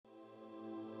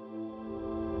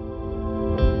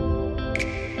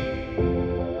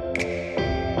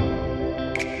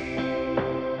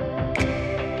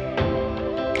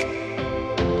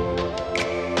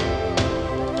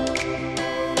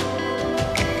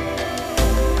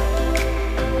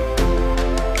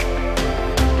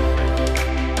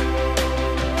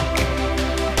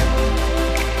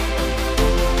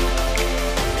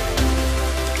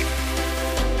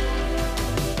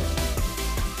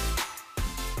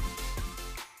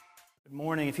Good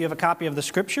morning. If you have a copy of the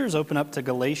scriptures, open up to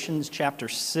Galatians chapter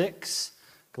 6.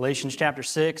 Galatians chapter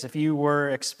 6. If you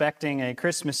were expecting a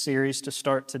Christmas series to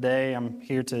start today, I'm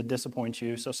here to disappoint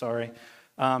you, so sorry.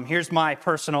 Here's my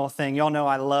personal thing. Y'all know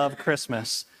I love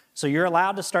Christmas. So you're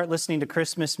allowed to start listening to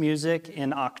Christmas music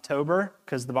in October,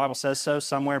 because the Bible says so,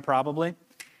 somewhere probably.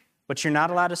 But you're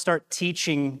not allowed to start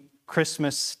teaching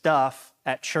Christmas stuff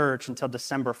at church until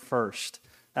December 1st.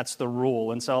 That's the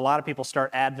rule. And so a lot of people start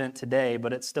Advent today,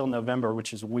 but it's still November,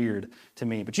 which is weird to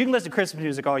me. But you can listen to Christmas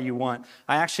music all you want.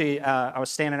 I was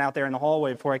standing out there in the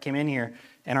hallway before I came in here,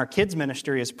 and our kids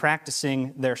ministry is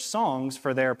practicing their songs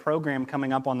for their program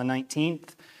coming up on the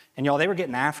 19th. And y'all, they were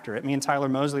getting after it. Me and Tyler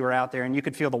Mosley were out there, and you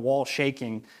could feel the wall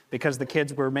shaking because the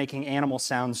kids were making animal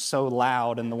sounds so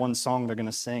loud in the one song they're going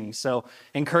to sing. So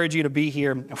encourage you to be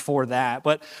here for that.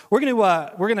 But we're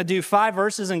going to do 5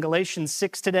 verses in Galatians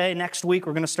 6 today. Next week,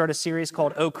 we're going to start a series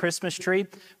called Oh Christmas Tree,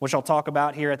 which I'll talk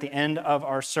about here at the end of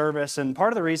our service. And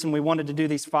part of the reason we wanted to do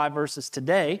these 5 verses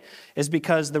today is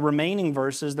because the remaining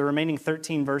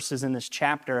 13 verses in this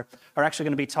chapter are actually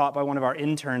going to be taught by one of our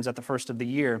interns at the first of the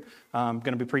year. Going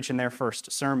to be preaching their first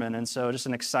sermon, and so just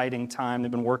an exciting time.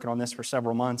 They've been working on this for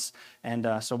several months, and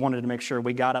so wanted to make sure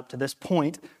we got up to this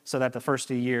point so that the first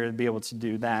of the year would be able to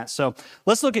do that. So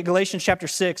let's look at Galatians chapter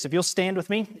 6. If you'll stand with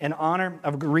me in honor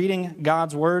of reading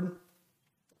God's word.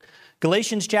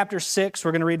 Galatians chapter 6,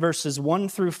 we're going to read verses 1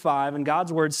 through 5, and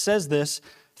God's word says this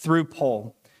through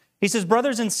Paul. He says,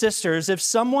 "Brothers and sisters, if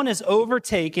someone is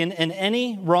overtaken in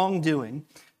any wrongdoing,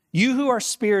 you who are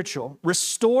spiritual,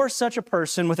 restore such a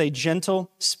person with a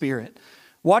gentle spirit,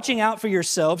 watching out for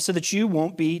yourselves so that you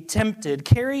won't be tempted.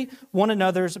 Carry one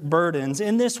another's burdens.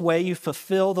 In this way you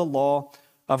fulfill the law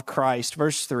of Christ."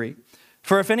 Verse 3,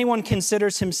 "For if anyone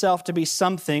considers himself to be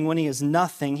something when he is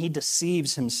nothing, he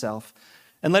deceives himself.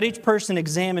 And let each person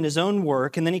examine his own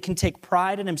work, and then he can take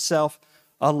pride in himself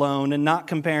alone and not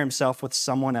compare himself with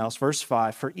someone else." Verse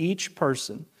 5, "For each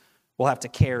person will have to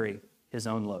carry his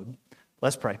own load."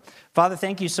 Let's pray. Father,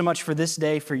 thank you so much for this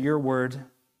day, for your word.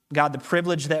 God, the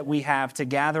privilege that we have to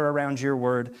gather around your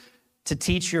word, to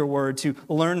teach your word, to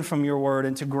learn from your word,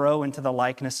 and to grow into the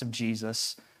likeness of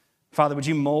Jesus. Father, would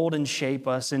you mold and shape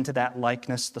us into that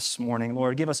likeness this morning?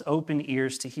 Lord, give us open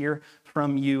ears to hear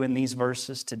from you in these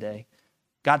verses today.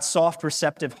 God, soft,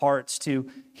 receptive hearts to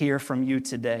hear from you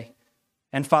today.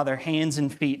 And Father, hands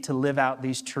and feet to live out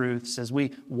these truths as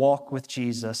we walk with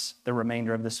Jesus the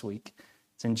remainder of this week.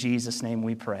 It's in Jesus' name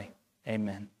we pray.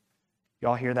 Amen.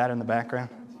 Y'all hear that in the background?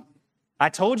 I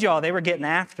told y'all they were getting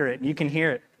after it. You can hear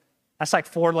it. That's like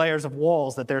 4 layers of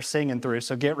walls that they're singing through.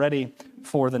 So get ready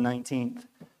for the 19th.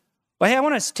 Well, hey, I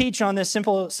want to teach on this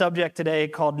simple subject today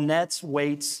called nets,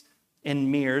 weights,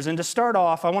 and mirrors. And to start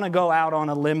off, I want to go out on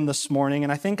a limb this morning,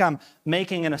 and I think I'm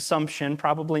making an assumption,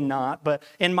 probably not, but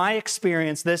in my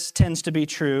experience, this tends to be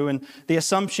true, and the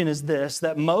assumption is this,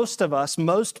 that most of us,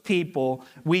 most people,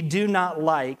 we do not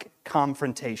like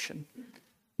confrontation.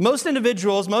 Most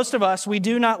individuals, most of us, we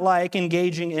do not like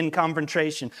engaging in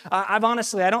confrontation. I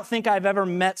don't think I've ever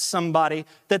met somebody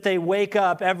that they wake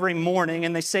up every morning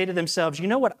and they say to themselves, you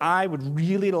know what I would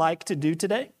really like to do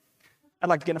today? I'd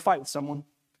like to get in a fight with someone.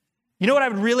 You know what I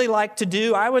would really like to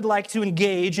do? I would like to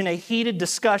engage in a heated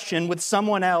discussion with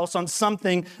someone else on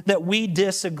something that we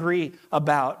disagree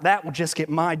about. That will just get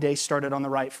my day started on the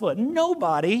right foot.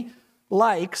 Nobody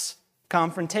likes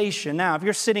confrontation. Now, if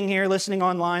you're sitting here listening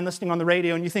online, listening on the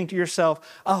radio, and you think to yourself,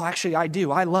 oh, actually, I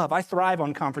do. I thrive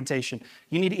on confrontation.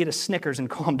 You need to eat a Snickers and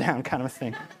calm down kind of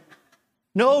thing.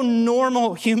 No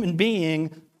normal human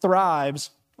being thrives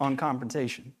on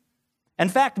confrontation. In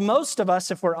fact, most of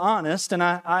us, if we're honest, and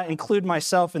I include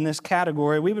myself in this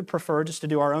category, we would prefer just to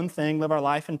do our own thing, live our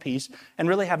life in peace, and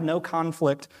really have no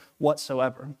conflict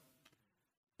whatsoever.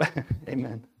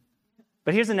 Amen.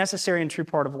 But here's a necessary and true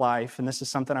part of life, and this is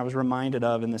something I was reminded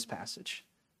of in this passage,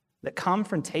 that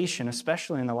confrontation,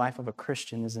 especially in the life of a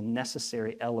Christian, is a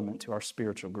necessary element to our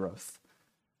spiritual growth.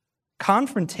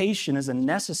 Confrontation is a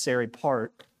necessary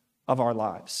part of our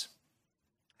lives.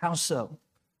 How so?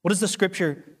 What does the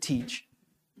scripture teach?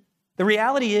 The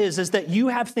reality is that you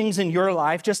have things in your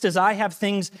life, just as I have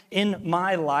things in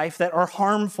my life that are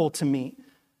harmful to me.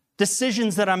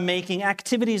 Decisions that I'm making,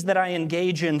 activities that I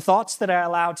engage in, thoughts that I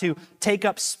allow to take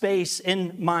up space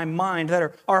in my mind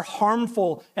that are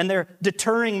harmful, and they're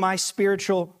deterring my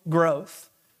spiritual growth.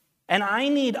 And I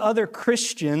need other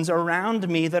Christians around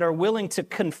me that are willing to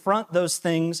confront those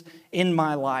things in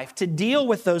my life, to deal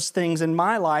with those things in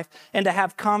my life, and to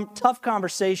have tough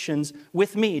conversations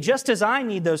with me. Just as I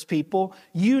need those people,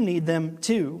 you need them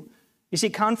too. You see,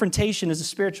 confrontation is a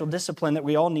spiritual discipline that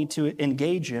we all need to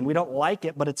engage in. We don't like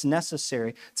it, but it's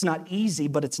necessary. It's not easy,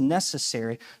 but it's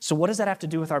necessary. So what does that have to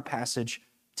do with our passage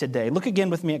today? Look again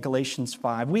with me at Galatians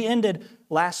 5. We ended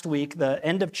last week, the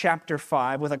end of chapter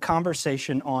 5, with a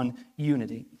conversation on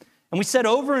unity. And we said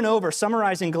over and over,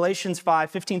 summarizing Galatians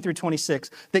 5, 15 through 26,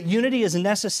 that unity is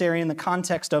necessary in the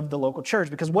context of the local church.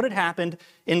 Because what had happened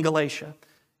in Galatia?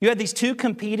 You had these two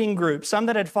competing groups, some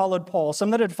that had followed Paul,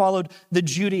 some that had followed the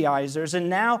Judaizers. And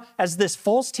now, as this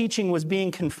false teaching was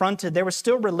being confronted, there was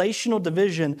still relational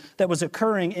division that was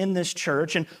occurring in this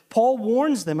church. And Paul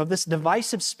warns them of this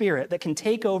divisive spirit that can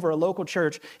take over a local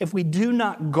church if we do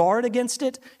not guard against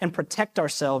it and protect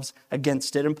ourselves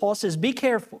against it. And Paul says, be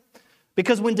careful.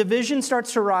 Because when division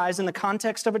starts to rise in the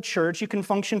context of a church, you can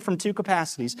function from two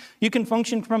capacities. You can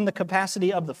function from the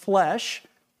capacity of the flesh,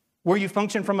 where you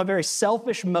function from a very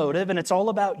selfish motive, and it's all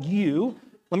about you.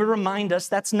 Let me remind us,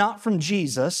 that's not from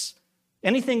Jesus.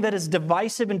 Anything that is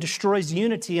divisive and destroys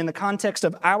unity in the context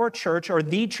of our church or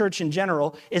the church in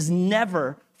general is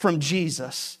never from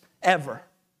Jesus, ever.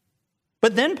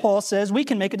 But then Paul says we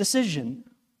can make a decision.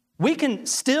 We can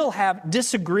still have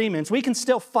disagreements. We can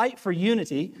still fight for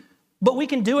unity, but we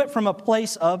can do it from a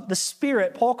place of the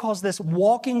Spirit. Paul calls this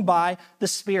walking by the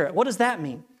Spirit. What does that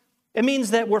mean? It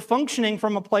means that we're functioning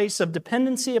from a place of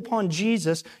dependency upon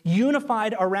Jesus,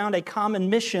 unified around a common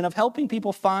mission of helping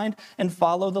people find and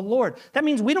follow the Lord. That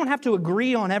means we don't have to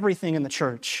agree on everything in the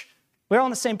church. We're on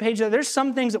the same page. There's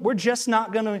some things that we're just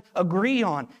not going to agree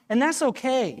on, and that's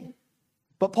okay.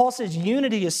 But Paul says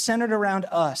unity is centered around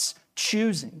us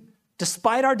choosing,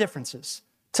 despite our differences,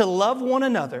 to love one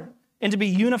another and to be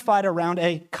unified around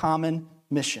a common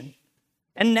mission.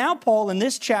 And now Paul in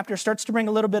this chapter starts to bring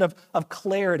a little bit of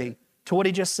clarity to what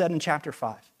he just said in chapter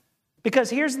 5. Because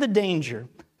here's the danger.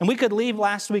 And we could leave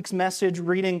last week's message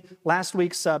reading last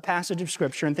week's passage of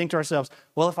Scripture and think to ourselves,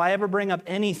 well, if I ever bring up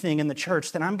anything in the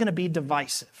church, then I'm going to be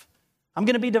divisive. I'm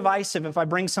going to be divisive if I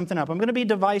bring something up. I'm going to be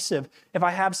divisive if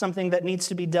I have something that needs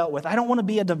to be dealt with. I don't want to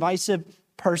be a divisive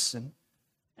person.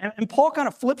 And Paul kind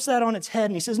of flips that on its head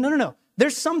and he says, no.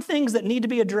 There's some things that need to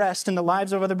be addressed in the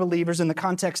lives of other believers in the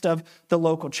context of the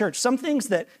local church. Some things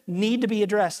that need to be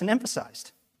addressed and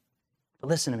emphasized. But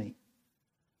listen to me.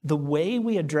 The way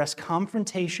we address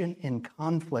confrontation and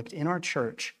conflict in our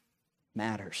church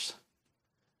matters.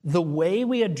 The way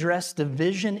we address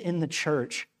division in the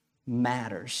church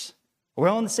matters. We're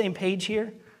all on the same page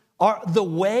here? The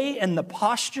way and the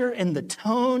posture and the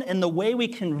tone and the way we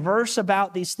converse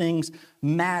about these things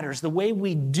matters. The way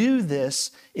we do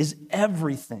this is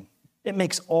everything. It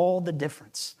makes all the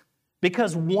difference.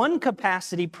 Because one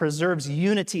capacity preserves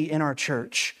unity in our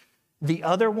church. The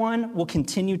other one will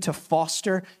continue to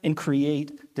foster and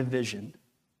create division.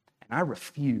 And I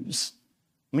refuse.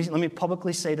 Let me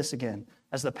publicly say this again.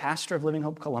 As the pastor of Living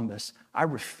Hope Columbus, I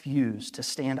refuse to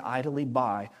stand idly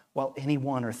by while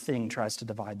anyone or thing tries to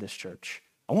divide this church.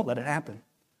 I won't let it happen.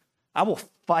 I will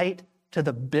fight to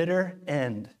the bitter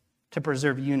end to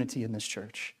preserve unity in this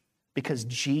church because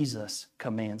Jesus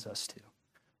commands us to.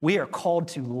 We are called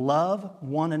to love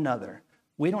one another.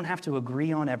 We don't have to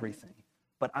agree on everything,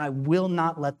 but I will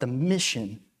not let the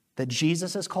mission that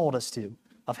Jesus has called us to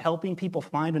of helping people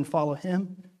find and follow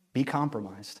him be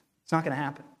compromised. It's not going to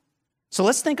happen. So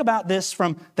let's think about this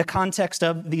from the context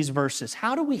of these verses.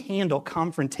 How do we handle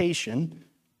confrontation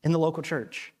in the local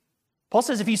church? Paul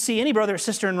says if you see any brother or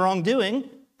sister in wrongdoing,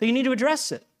 then you need to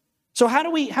address it. So how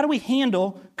do we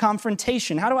handle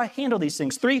confrontation? How do I handle these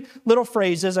things? 3 little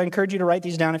phrases. I encourage you to write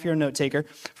these down if you're a note taker.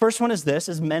 First one is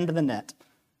mend the net.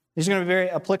 These are going to be very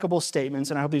applicable statements,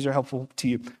 and I hope these are helpful to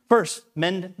you. First,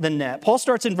 mend the net. Paul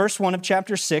starts in verse 1 of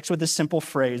chapter 6 with this simple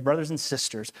phrase, brothers and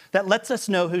sisters, that lets us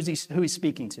know who he's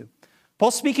speaking to.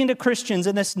 Paul's speaking to Christians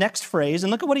in this next phrase, and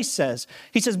look at what he says.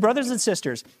 He says, brothers and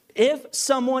sisters, if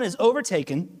someone is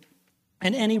overtaken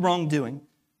in any wrongdoing,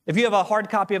 if you have a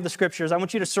hard copy of the Scriptures, I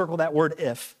want you to circle that word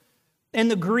if. In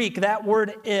the Greek, that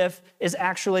word if is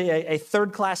actually a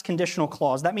third-class conditional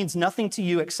clause. That means nothing to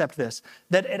you except this,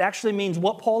 that it actually means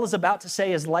what Paul is about to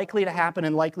say is likely to happen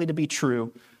and likely to be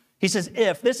true. He says,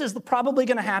 if this is probably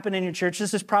going to happen in your church,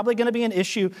 this is probably going to be an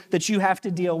issue that you have to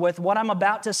deal with. What I'm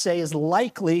about to say is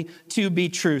likely to be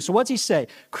true. So what's he say?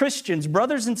 Christians,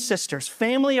 brothers and sisters,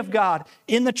 family of God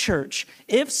in the church,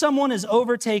 if someone is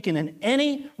overtaken in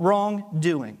any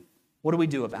wrongdoing, what do we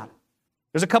do about it?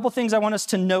 There's a couple things I want us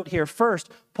to note here.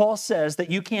 First, Paul says that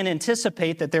you can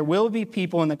anticipate that there will be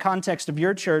people in the context of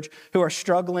your church who are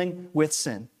struggling with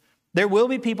sin. There will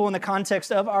be people in the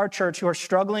context of our church who are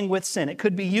struggling with sin. It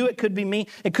could be you, it could be me,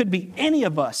 it could be any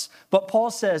of us. But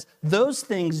Paul says those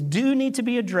things do need to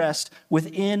be addressed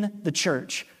within the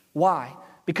church. Why?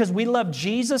 Because we love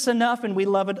Jesus enough and we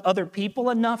love other people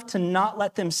enough to not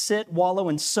let them sit, wallow,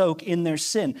 and soak in their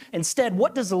sin. Instead,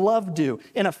 what does love do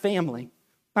in a family?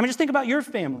 I mean, just think about your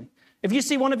family. If you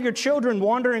see one of your children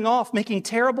wandering off, making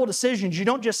terrible decisions, you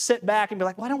don't just sit back and be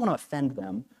like, well, I don't want to offend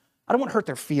them. I don't want to hurt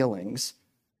their feelings.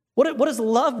 What does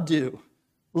love do?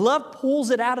 Love pulls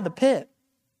it out of the pit.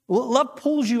 Love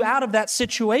pulls you out of that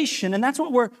situation, and that's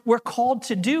what we're called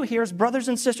to do here as brothers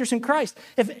and sisters in Christ.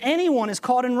 If anyone is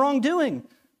caught in wrongdoing,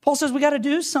 Paul says we got to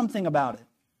do something about it.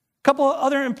 A couple of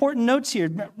other important notes here.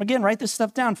 Again, write this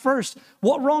stuff down. First,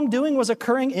 what wrongdoing was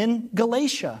occurring in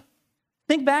Galatia?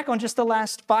 Think back on just the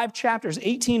last 5 chapters,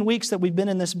 18 weeks that we've been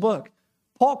in this book.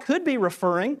 Paul could be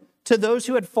referring to those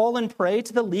who had fallen prey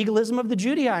to the legalism of the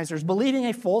Judaizers, believing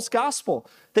a false gospel,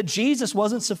 that Jesus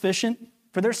wasn't sufficient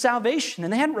for their salvation,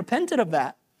 and they hadn't repented of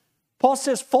that. Paul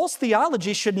says false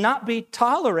theology should not be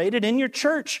tolerated in your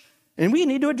church, and we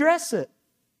need to address it.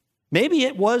 Maybe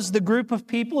it was the group of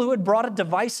people who had brought a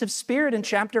divisive spirit in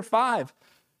chapter 5,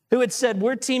 who had said,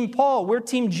 we're team Paul, we're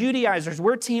team Judaizers,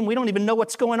 we're team, we don't even know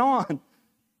what's going on.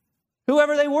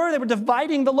 Whoever they were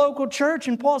dividing the local church,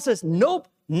 and Paul says, nope,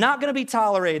 not going to be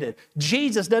tolerated.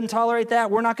 Jesus doesn't tolerate that.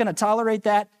 We're not going to tolerate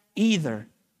that either.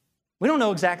 We don't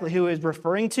know exactly who he's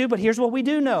referring to, but here's what we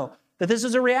do know, that this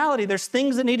is a reality. There's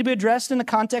things that need to be addressed in the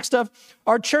context of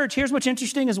our church. Here's what's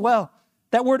interesting as well.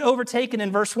 That word overtaken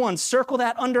in verse 1, circle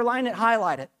that, underline it,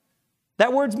 highlight it.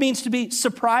 That word means to be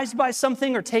surprised by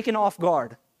something or taken off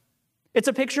guard. It's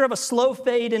a picture of a slow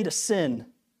fade into sin,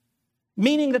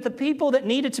 meaning that the people that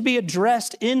needed to be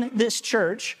addressed in this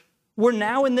church were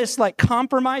now in this like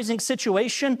compromising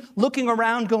situation, looking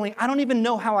around going, I don't even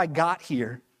know how I got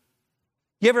here.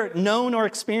 You ever known or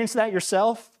experienced that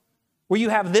yourself? Where you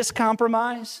have this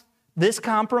compromise, this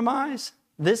compromise,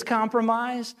 this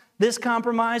compromise, this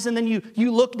compromise, and then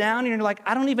you look down and you're like,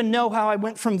 I don't even know how I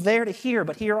went from there to here,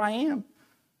 but here I am.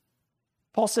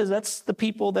 Paul says that's the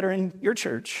people that are in your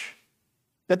church.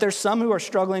 That there's some who are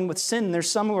struggling with sin, there's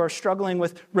some who are struggling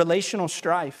with relational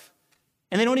strife.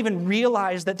 And they don't even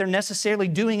realize that they're necessarily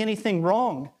doing anything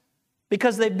wrong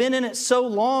because they've been in it so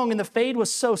long and the fade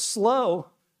was so slow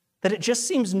that it just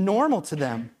seems normal to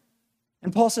them.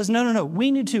 And Paul says, no,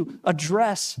 we need to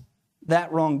address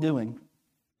that wrongdoing.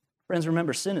 Friends,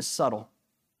 remember, sin is subtle.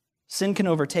 Sin can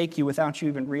overtake you without you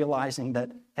even realizing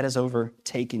that it has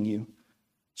overtaken you.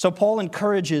 So Paul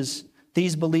encourages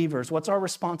these believers. What's our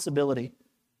responsibility?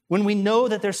 When we know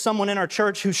that there's someone in our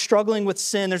church who's struggling with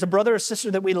sin, there's a brother or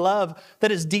sister that we love that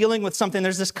is dealing with something,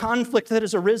 there's this conflict that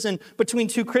has arisen between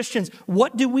two Christians,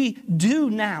 what do we do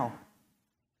now?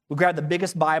 We grab the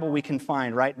biggest Bible we can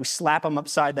find, right? We slap them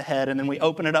upside the head, and then we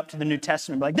open it up to the New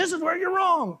Testament and be like, this is where you're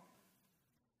wrong.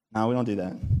 No, we don't do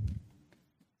that.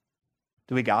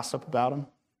 Do we gossip about them?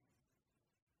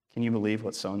 Can you believe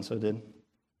what so-and-so did?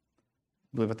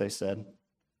 Believe what they said?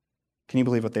 Can you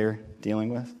believe what they're dealing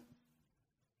with?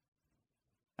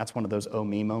 That's one of those oh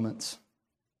me moments.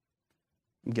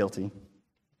 I'm guilty.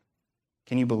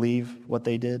 Can you believe what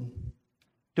they did?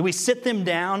 Do we sit them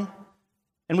down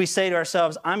and we say to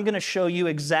ourselves, I'm going to show you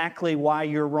exactly why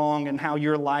you're wrong and how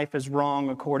your life is wrong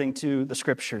according to the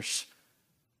scriptures?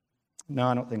 No,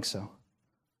 I don't think so.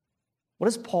 What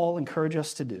does Paul encourage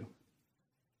us to do?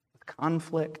 With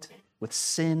conflict, with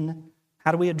sin,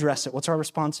 how do we address it? What's our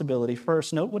responsibility?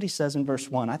 First, note what he says in verse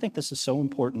 1. I think this is so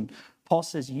important. Paul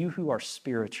says, you who are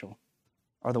spiritual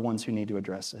are the ones who need to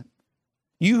address it.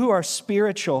 You who are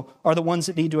spiritual are the ones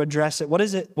that need to address it. What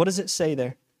does it say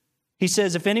there? He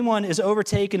says, if anyone is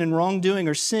overtaken in wrongdoing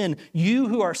or sin, you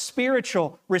who are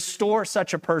spiritual, restore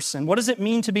such a person. What does it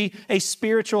mean to be a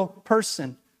spiritual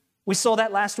person? We saw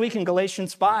that last week in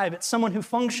Galatians 5. It's someone who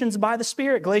functions by the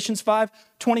Spirit, Galatians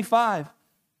 5:25.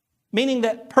 Meaning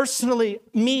that personally,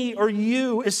 me or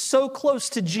you is so close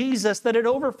to Jesus that it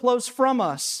overflows from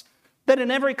us. That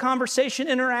in every conversation,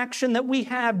 interaction that we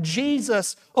have,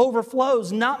 Jesus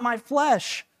overflows, not my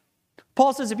flesh.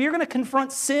 Paul says, if you're going to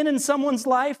confront sin in someone's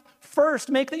life, first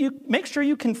make sure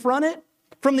you confront it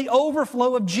from the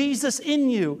overflow of Jesus in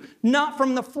you, not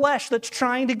from the flesh that's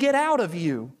trying to get out of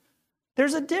you.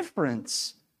 There's a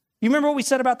difference. You remember what we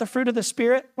said about the fruit of the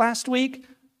Spirit last week?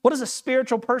 What does a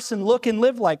spiritual person look and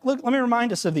live like? Look, let me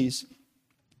remind us of these.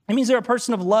 It means they're a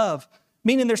person of love,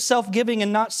 meaning they're self-giving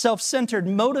and not self-centered,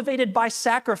 motivated by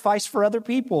sacrifice for other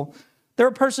people. They're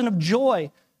a person of joy,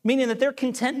 meaning that they're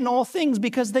content in all things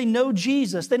because they know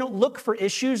Jesus. They don't look for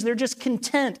issues. They're just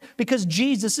content because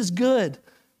Jesus is good.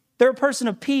 They're a person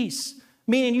of peace,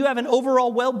 meaning you have an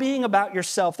overall well-being about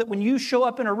yourself, that when you show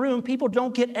up in a room, people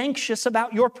don't get anxious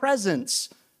about your presence.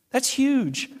 That's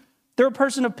huge. They're a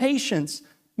person of patience,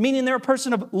 meaning they're a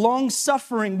person of long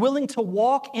suffering, willing to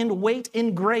walk and wait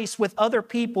in grace with other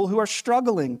people who are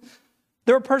struggling.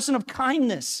 They're a person of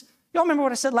kindness. Y'all remember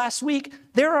what I said last week?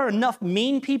 There are enough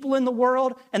mean people in the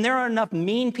world, and there are enough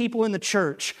mean people in the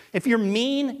church. If you're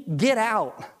mean, get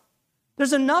out.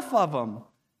 There's enough of them.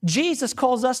 Jesus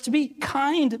calls us to be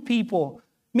kind people,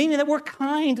 meaning that we're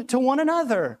kind to one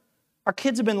another. Our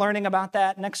kids have been learning about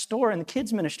that next door in the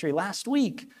kids' ministry last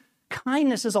week.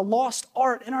 Kindness is a lost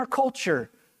art in our culture.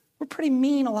 We're pretty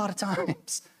mean a lot of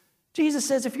times. Jesus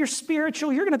says if you're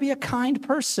spiritual, you're going to be a kind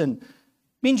person.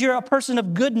 Means you're a person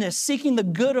of goodness, seeking the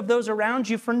good of those around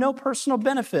you for no personal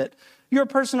benefit. You're a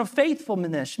person of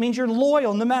faithfulness. Means you're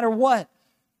loyal no matter what.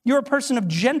 You're a person of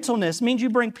gentleness. Means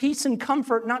you bring peace and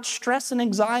comfort, not stress and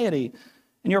anxiety.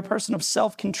 And you're a person of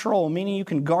self-control, meaning you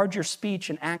can guard your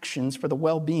speech and actions for the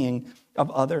well-being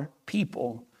of other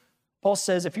people. Paul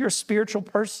says if you're a spiritual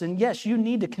person, yes, you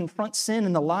need to confront sin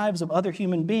in the lives of other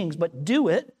human beings, but do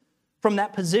it from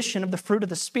that position of the fruit of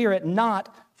the Spirit,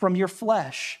 not from your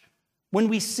flesh. When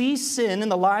we see sin in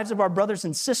the lives of our brothers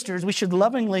and sisters, we should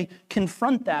lovingly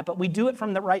confront that, but we do it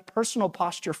from the right personal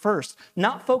posture first,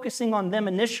 not focusing on them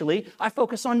initially. I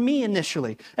focus on me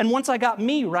initially. And once I got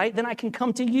me right, then I can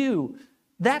come to you.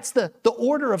 That's the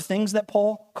order of things that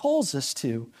Paul calls us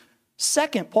to.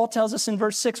 Second, Paul tells us in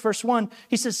verse 6, verse 1,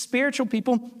 he says, spiritual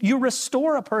people, you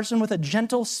restore a person with a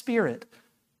gentle spirit.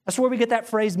 That's where we get that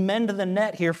phrase, mend the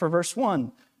net here for verse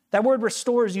 1. That word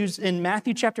restore is used in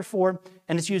Matthew chapter 4,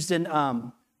 and it's used in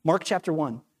Mark chapter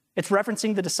 1. It's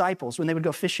referencing the disciples when they would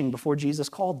go fishing before Jesus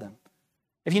called them.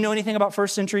 If you know anything about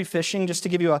first century fishing, just to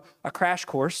give you a crash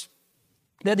course,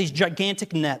 they had these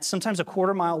gigantic nets, sometimes a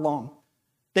quarter mile long.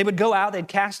 They would go out, they'd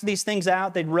cast these things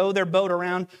out, they'd row their boat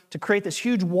around to create this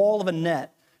huge wall of a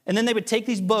net. And then they would take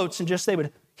these boats and they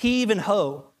would heave and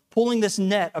hoe, pulling this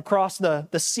net across the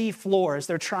sea floor as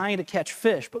they're trying to catch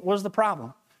fish. But what was the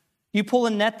problem? You pull a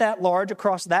net that large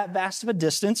across that vast of a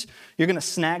distance, you're going to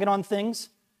snag it on things,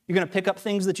 you're going to pick up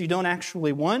things that you don't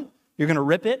actually want, you're going to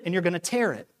rip it, and you're going to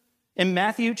tear it. In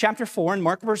Matthew chapter 4 and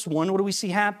Mark verse 1, what do we see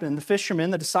happen? The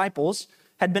fishermen, the disciples,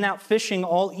 had been out fishing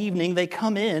all evening. They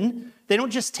come in. They don't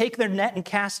just take their net and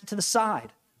cast it to the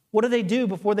side. What do they do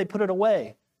before they put it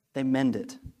away? They mend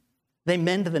it. They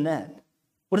mend the net.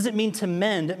 What does it mean to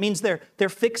mend? It means they're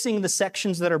fixing the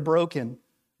sections that are broken.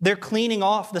 They're cleaning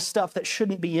off the stuff that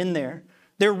shouldn't be in there.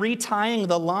 They're retying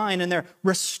the line and they're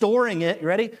restoring it, you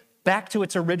ready? Back to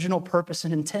its original purpose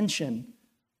and intention.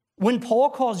 When Paul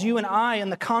calls you and I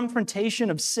in the confrontation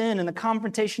of sin and the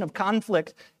confrontation of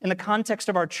conflict in the context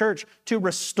of our church to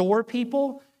restore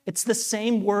people, it's the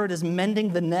same word as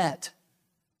mending the net.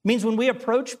 It means when we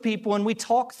approach people and we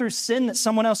talk through sin that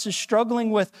someone else is struggling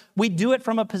with, we do it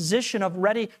from a position of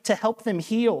ready to help them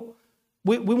heal.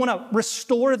 We want to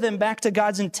restore them back to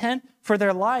God's intent for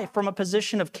their life from a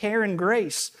position of care and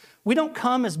grace. We don't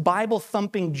come as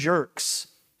Bible-thumping jerks.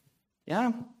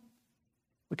 Yeah?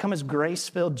 We come as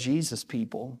grace-filled Jesus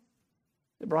people.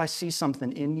 Bro, I see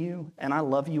something in you, and I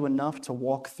love you enough to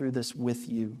walk through this with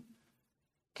you.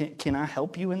 Can I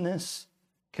help you in this?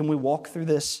 Can we walk through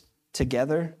this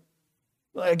together?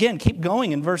 Again, keep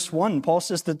going. In verse 1, Paul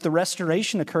says that the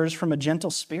restoration occurs from a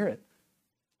gentle spirit.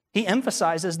 He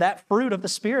emphasizes that fruit of the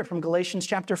Spirit from Galatians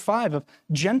chapter 5 of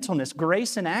gentleness,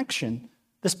 grace, and action.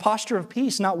 This posture of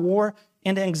peace, not war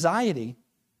and anxiety.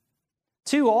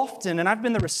 Too often, and I've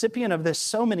been the recipient of this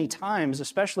so many times,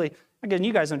 especially, again,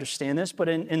 you guys understand this, but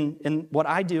in what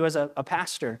I do as a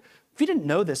pastor, if you didn't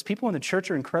know this, people in the church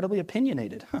are incredibly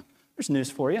opinionated. There's news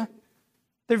for you.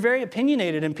 They're very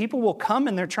opinionated, and people will come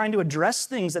and they're trying to address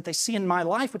things that they see in my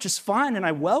life, which is fine, and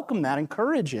I welcome that,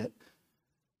 encourage it.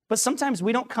 But sometimes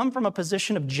we don't come from a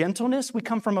position of gentleness, we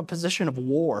come from a position of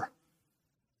war.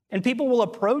 And people will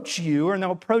approach you or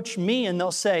they'll approach me and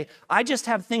they'll say, I just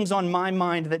have things on my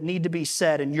mind that need to be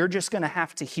said and you're just going to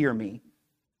have to hear me.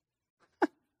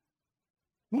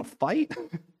 You want to fight?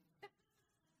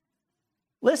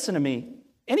 Listen to me.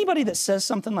 Anybody that says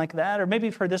something like that, or maybe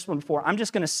you've heard this one before, I'm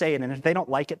just going to say it, and if they don't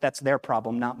like it, that's their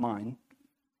problem, not mine.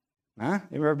 Huh?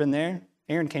 You ever been there?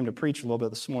 Aaron came to preach a little bit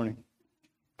this morning.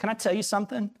 Can I tell you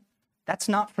something? That's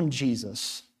not from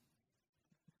Jesus.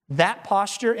 That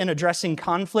posture in addressing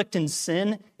conflict and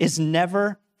sin is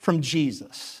never from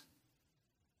Jesus.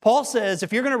 Paul says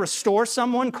if you're going to restore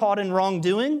someone caught in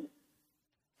wrongdoing,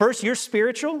 first you're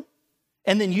spiritual,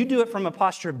 and then you do it from a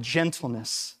posture of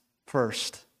gentleness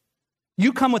first.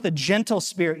 You come with a gentle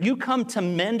spirit. You come to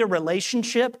mend a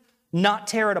relationship, not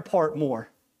tear it apart more.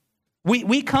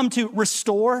 We come to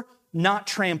restore, not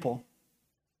trample.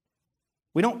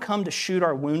 We don't come to shoot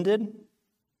our wounded.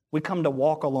 We come to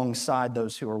walk alongside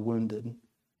those who are wounded.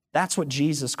 That's what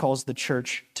Jesus calls the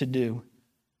church to do.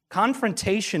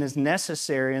 Confrontation is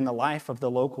necessary in the life of the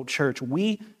local church.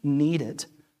 We need it,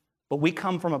 but we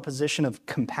come from a position of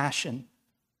compassion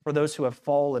for those who have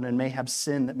fallen and may have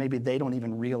sin that maybe they don't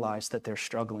even realize that they're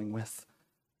struggling with.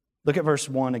 Look at verse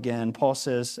 1 again. Paul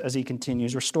says, as he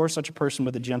continues, restore such a person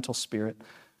with a gentle spirit.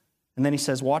 And then he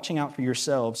says, watching out for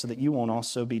yourselves so that you won't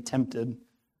also be tempted.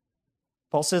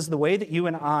 Paul says the way that you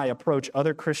and I approach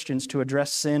other Christians to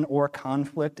address sin or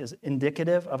conflict is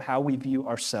indicative of how we view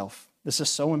ourselves. This is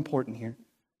so important here.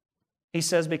 He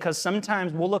says, because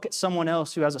sometimes we'll look at someone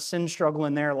else who has a sin struggle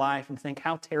in their life and think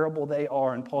how terrible they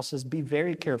are. And Paul says, be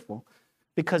very careful,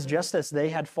 because just as they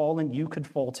had fallen, you could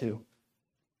fall too.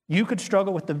 You could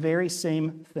struggle with the very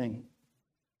same thing.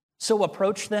 So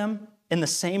approach them in the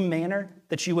same manner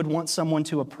that you would want someone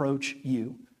to approach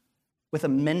you, with a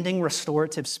mending,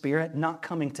 restorative spirit, not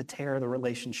coming to tear the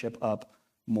relationship up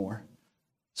more.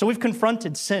 So we've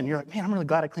confronted sin. You're like, man, I'm really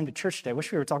glad I came to church today. I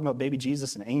wish we were talking about baby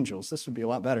Jesus and angels. This would be a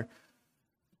lot better.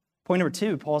 Point number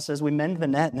 2, Paul says we mend the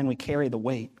net and then we carry the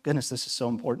weight. Goodness, this is so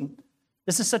important.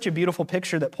 This is such a beautiful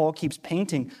picture that Paul keeps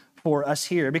painting for us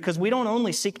here, because we don't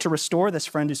only seek to restore this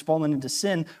friend who's fallen into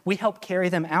sin, we help carry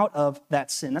them out of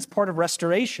that sin. That's part of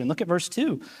restoration. Look at verse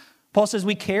 2. Paul says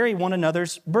we carry one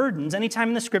another's burdens. Anytime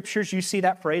in the scriptures you see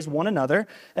that phrase, one another,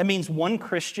 that means one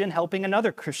Christian helping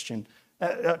another Christian.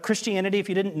 Christianity, if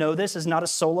you didn't know this, is not a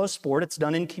solo sport. It's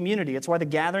done in community. It's why the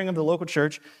gathering of the local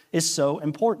church is so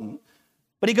important.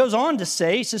 But he goes on to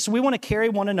say, he says, so we want to carry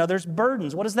one another's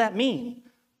burdens. What does that mean?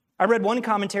 I read one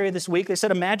commentary this week. They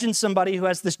said, imagine somebody who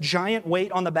has this giant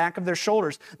weight on the back of their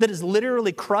shoulders that is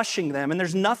literally crushing them, and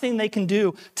there's nothing they can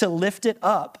do to lift it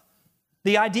up.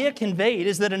 The idea conveyed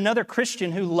is that another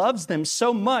Christian who loves them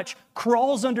so much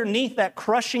crawls underneath that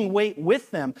crushing weight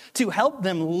with them to help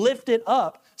them lift it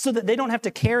up so that they don't have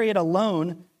to carry it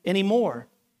alone anymore.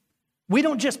 We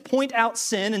don't just point out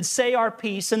sin and say our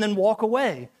piece and then walk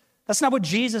away. That's not what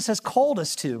Jesus has called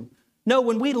us to. No,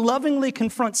 when we lovingly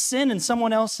confront sin in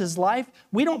someone else's life,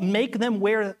 we don't make them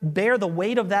bear the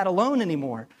weight of that alone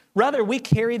anymore. Rather, we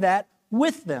carry that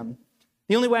with them.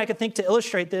 The only way I could think to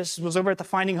illustrate this was over at the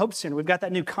Finding Hope Center. We've got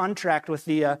that new contract with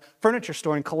the furniture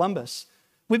store in Columbus.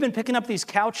 We've been picking up these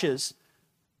couches.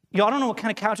 Y'all don't know what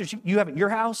kind of couches you have at your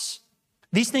house.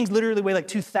 These things literally weigh like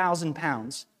 2,000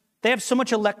 pounds. They have so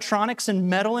much electronics and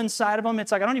metal inside of them.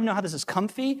 It's like, I don't even know how this is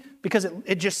comfy, because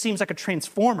it just seems like a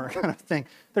transformer kind of thing.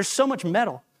 There's so much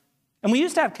metal. And we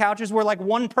used to have couches where like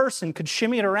one person could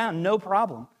shimmy it around, no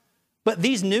problem. But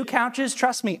these new couches,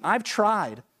 trust me, I've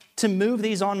tried to move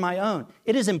these on my own.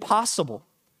 It is impossible.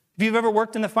 If you've ever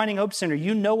worked in the Finding Hope Center,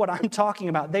 you know what I'm talking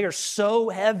about. They are so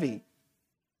heavy.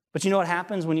 But you know what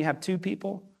happens when you have 2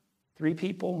 people, 3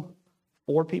 people,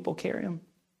 4 people carry them?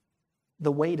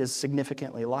 The weight is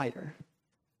significantly lighter.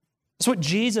 That's what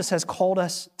Jesus has called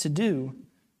us to do.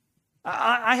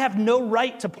 I have no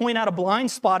right to point out a blind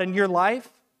spot in your life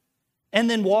and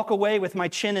then walk away with my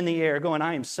chin in the air going,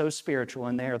 I am so spiritual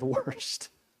and they are the worst.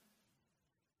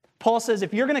 Paul says,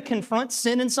 if you're going to confront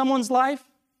sin in someone's life,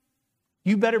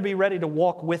 you better be ready to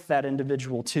walk with that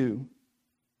individual too,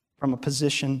 from a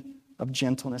position of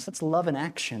gentleness. That's love in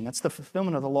action. That's the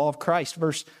fulfillment of the law of Christ.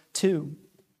 Verse 2.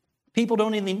 People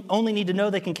don't only need to know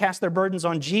they can cast their burdens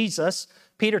on Jesus.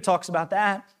 Peter talks about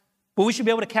that. But we should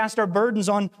be able to cast our burdens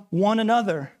on one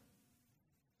another.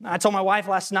 I told my wife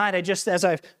last night, as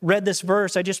I've read this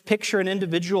verse, I just picture an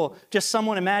individual, just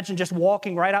someone, imagine just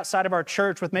walking right outside of our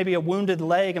church with maybe a wounded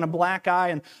leg and a black eye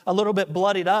and a little bit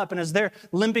bloodied up. And as they're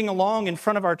limping along in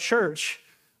front of our church,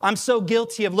 I'm so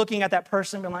guilty of looking at that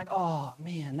person and being like, oh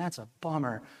man, that's a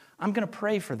bummer. I'm going to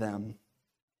pray for them.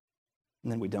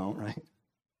 And then we don't, right?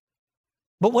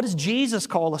 But what does Jesus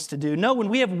call us to do? No, when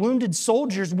we have wounded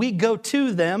soldiers, we go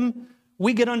to them,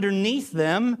 we get underneath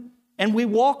them, and we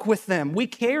walk with them. We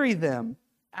carry them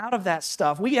out of that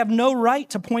stuff. We have no right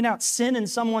to point out sin in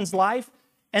someone's life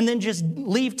and then just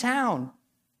leave town.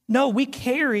 No, we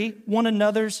carry one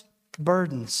another's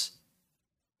burdens.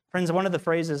 Friends, one of the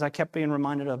phrases I kept being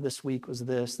reminded of this week was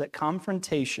this, that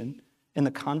confrontation in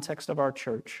the context of our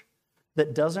church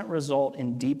that doesn't result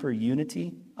in deeper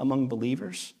unity among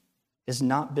believers is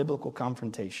not biblical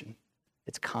confrontation.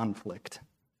 It's conflict.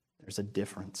 There's a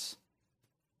difference.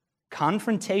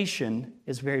 Confrontation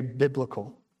is very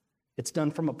biblical. It's done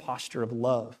from a posture of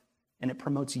love, and it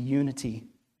promotes unity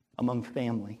among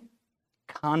family.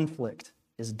 Conflict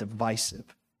is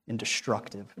divisive and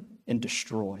destructive and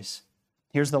destroys.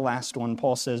 Here's the last one.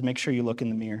 Paul says, make sure you look in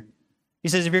the mirror. He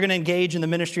says, if you're going to engage in the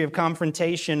ministry of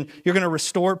confrontation, you're going to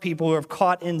restore people who have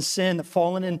caught in sin, that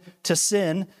fallen into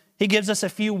sin. He gives us a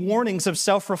few warnings of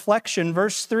self-reflection.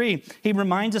 Verse 3, he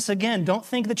reminds us again, don't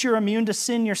think that you're immune to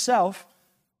sin yourself.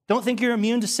 Don't think you're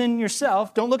immune to sin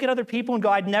yourself. Don't look at other people and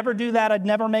go, I'd never do that. I'd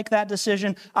never make that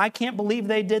decision. I can't believe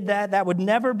they did that. That would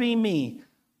never be me.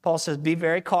 Paul says, be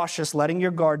very cautious, letting your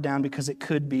guard down because it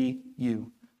could be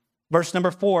you. Verse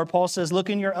number 4, Paul says, look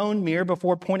in your own mirror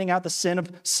before pointing out the sin of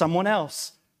someone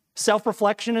else.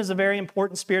 Self-reflection is a very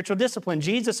important spiritual discipline.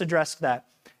 Jesus addressed that.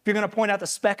 If you're going to point out the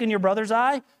speck in your brother's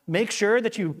eye, make sure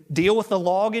that you deal with the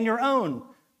log in your own.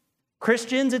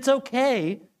 Christians, it's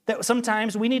okay that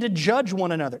sometimes we need to judge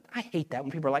one another. I hate that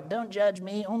when people are like, don't judge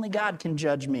me, only God can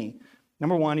judge me.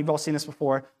 Number one, you've all seen this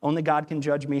before, only God can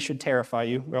judge me should terrify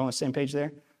you. We're all on the same page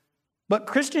there. But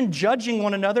Christian judging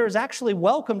one another is actually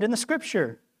welcomed in the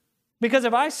Scripture. Because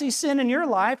if I see sin in your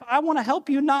life, I want to help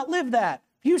you not live that.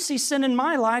 If you see sin in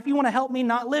my life, you want to help me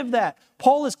not live that.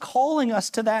 Paul is calling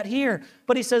us to that here.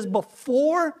 But he says,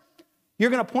 before you're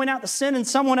going to point out the sin in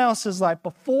someone else's life,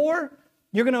 before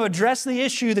you're going to address the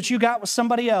issue that you got with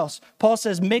somebody else, Paul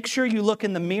says, make sure you look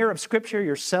in the mirror of Scripture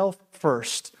yourself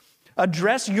first.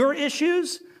 Address your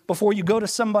issues before you go to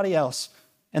somebody else.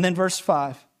 And then verse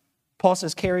 5, Paul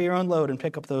says, carry your own load and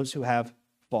pick up those who have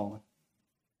fallen.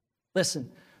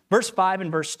 Listen, verse 5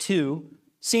 and verse 2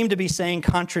 seem to be saying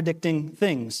contradicting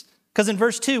things. Because in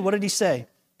verse 2, what did he say?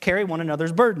 Carry one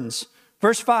another's burdens.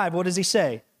 Verse 5, what does he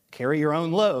say? Carry your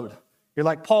own load. You're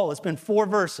like, Paul, it's been 4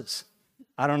 verses.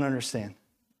 I don't understand.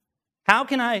 How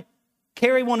can I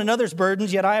carry one another's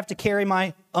burdens, yet I have to carry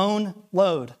my own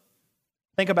load?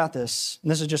 Think about this. And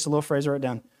this is just a little phrase I wrote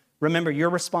down. Remember, you're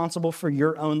responsible for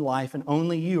your own life, and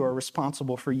only you are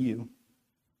responsible for you.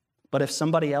 But if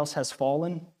somebody else has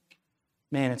fallen,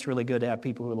 man, it's really good to have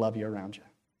people who love you around you.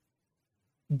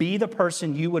 Be the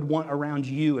person you would want around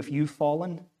you if you've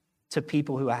fallen to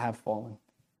people who have fallen.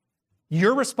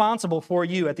 You're responsible for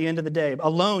you at the end of the day.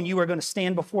 Alone, you are going to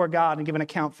stand before God and give an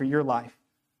account for your life.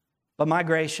 But my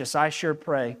gracious, I sure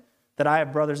pray that I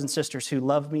have brothers and sisters who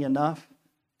love me enough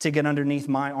to get underneath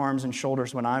my arms and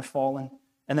shoulders when I've fallen,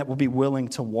 and that will be willing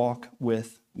to walk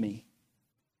with me.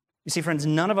 You see, friends,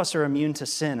 none of us are immune to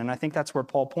sin, and I think that's where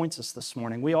Paul points us this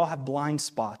morning. We all have blind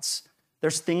spots.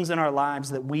 There's things in our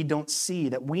lives that we don't see,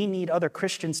 that we need other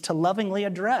Christians to lovingly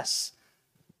address.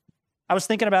 I was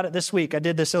thinking about it this week. I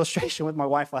did this illustration with my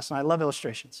wife last night. I love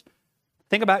illustrations.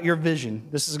 Think about your vision.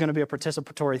 This is going to be a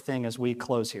participatory thing as we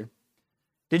close here.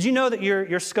 Did you know that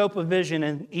your scope of vision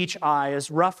in each eye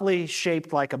is roughly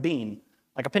shaped like a bean,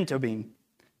 like a pinto bean?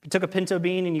 If you took a pinto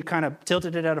bean and you kind of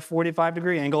tilted it at a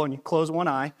 45-degree angle and you close one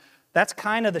eye, that's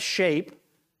kind of the shape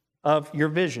of your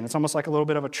vision. It's almost like a little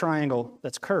bit of a triangle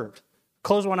that's curved.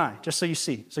 Close one eye, just so you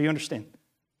see, so you understand.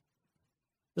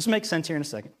 This will make sense here in a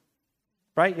second,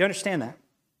 right? You understand that?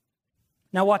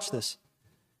 Now watch this.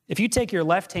 If you take your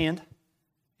left hand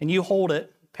and you hold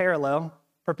it parallel,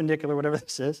 perpendicular, whatever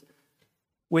this is,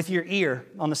 with your ear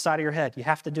on the side of your head, you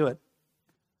have to do it.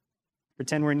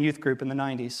 Pretend we're in youth group in the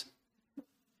 90s.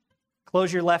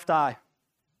 Close your left eye.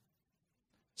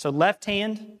 So left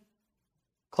hand,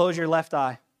 close your left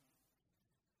eye.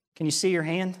 Can you see your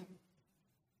hand?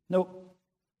 Nope.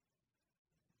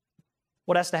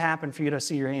 What has to happen for you to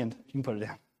see your hand? You can put it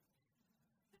down.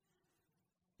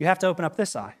 You have to open up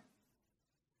this eye.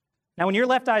 Now, when your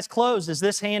left eye's closed, is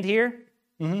this hand here?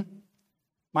 Mm-hmm.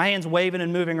 My hand's waving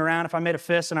and moving around. If I made a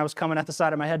fist and I was coming at the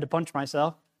side of my head to punch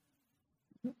myself,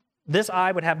 this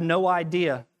eye would have no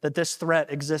idea that this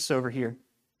threat exists over here.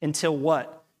 Until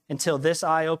what? Until this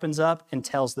eye opens up and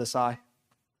tells this eye.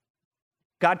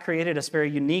 God created us very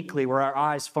uniquely where our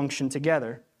eyes function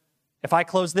together. If I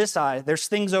close this eye, there's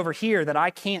things over here that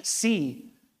I can't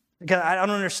see because I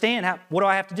don't understand. What do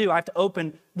I have to do? I have to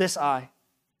open this eye.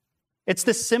 It's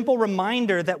this simple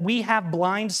reminder that we have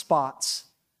blind spots,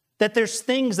 that there's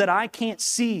things that I can't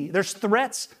see. There's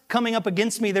threats coming up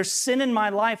against me. There's sin in my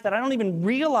life that I don't even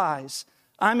realize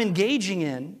I'm engaging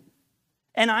in.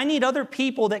 And I need other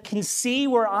people that can see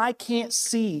where I can't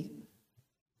see,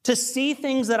 to see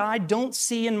things that I don't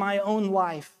see in my own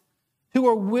life, who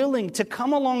are willing to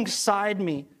come alongside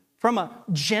me from a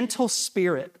gentle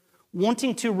spirit,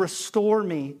 wanting to restore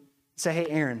me and say, hey,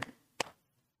 Aaron,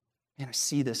 man, I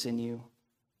see this in you.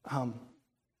 How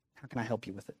can I help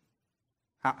you with it?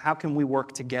 How can we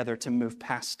work together to move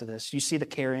past this? You see the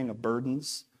carrying of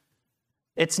burdens?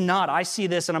 It's not, I see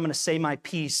this and I'm going to say my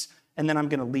piece and then I'm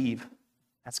going to leave.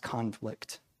 That's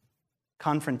conflict.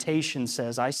 Confrontation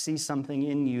says, I see something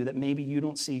in you that maybe you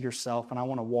don't see yourself, and I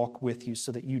want to walk with you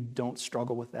so that you don't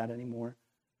struggle with that anymore.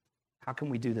 How can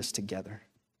we do this together?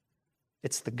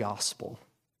 It's the gospel.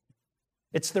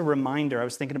 It's the reminder, I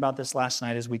was thinking about this last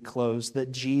night as we closed,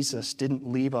 that Jesus didn't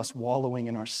leave us wallowing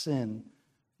in our sin,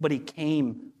 but he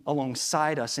came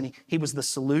alongside us, and he was the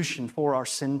solution for our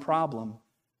sin problem.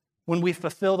 When we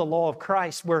fulfill the law of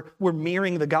Christ, we're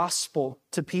mirroring the gospel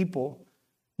to people,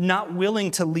 not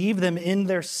willing to leave them in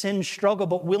their sin struggle,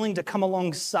 but willing to come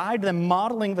alongside them,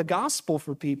 modeling the gospel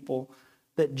for people,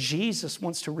 that Jesus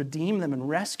wants to redeem them and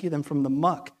rescue them from the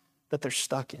muck that they're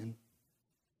stuck in.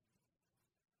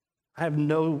 I have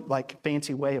no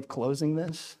fancy way of closing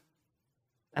this.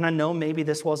 And I know maybe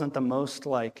this wasn't the most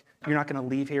you're not going to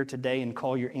leave here today and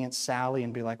call your Aunt Sally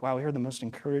and be like, wow, we heard the most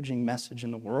encouraging message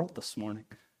in the world this morning.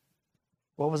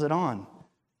 What was it on?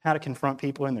 How to confront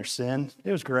people in their sin.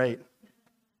 It was great.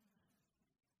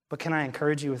 But can I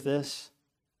encourage you with this?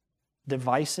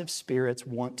 Divisive spirits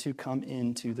want to come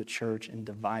into the church and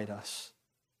divide us.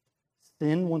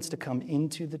 Sin wants to come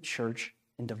into the church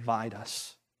and divide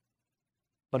us.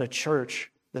 But a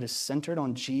church that is centered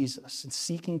on Jesus and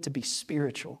seeking to be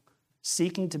spiritual,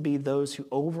 seeking to be those who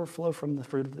overflow from the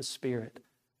fruit of the Spirit,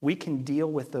 we can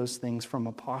deal with those things from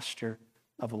a posture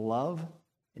of love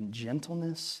and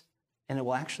gentleness, and it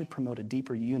will actually promote a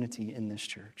deeper unity in this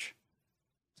church.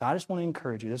 So I just want to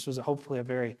encourage you. This was hopefully a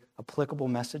very applicable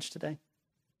message today.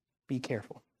 Be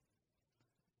careful.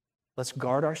 Let's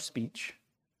guard our speech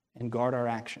and guard our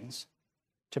actions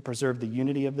to preserve the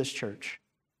unity of this church,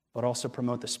 but also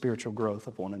promote the spiritual growth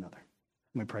of one another.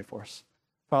 Let me pray for us.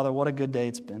 Father, what a good day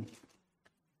it's been.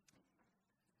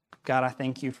 God, I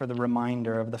thank you for the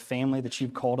reminder of the family that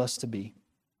you've called us to be.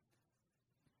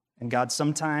 And God,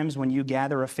 sometimes when you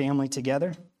gather a family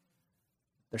together,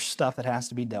 there's stuff that has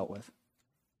to be dealt with.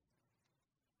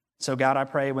 So God, I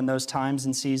pray when those times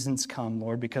and seasons come,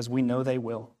 Lord, because we know they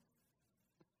will,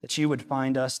 that you would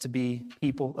find us to be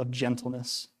people of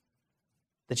gentleness,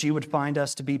 that you would find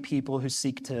us to be people who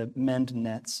seek to mend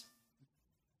nets.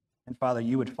 And Father,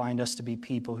 you would find us to be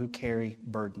people who carry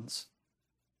burdens.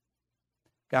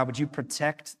 God, would you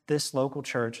protect this local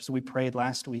church, as we prayed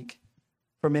last week,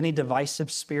 from any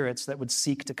divisive spirits that would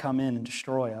seek to come in and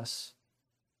destroy us.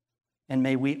 And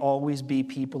may we always be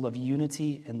people of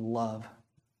unity and love,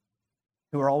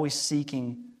 who are always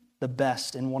seeking the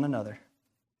best in one another,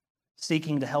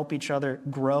 seeking to help each other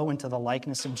grow into the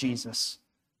likeness of Jesus,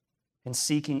 and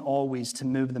seeking always to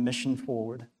move the mission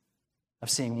forward of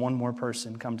seeing one more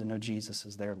person come to know Jesus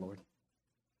as their Lord.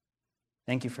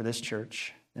 Thank you for this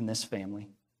church and this family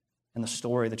and the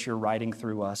story that you're writing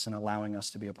through us and allowing us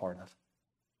to be a part of.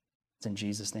 It's in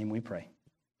Jesus' name we pray.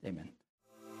 Amen.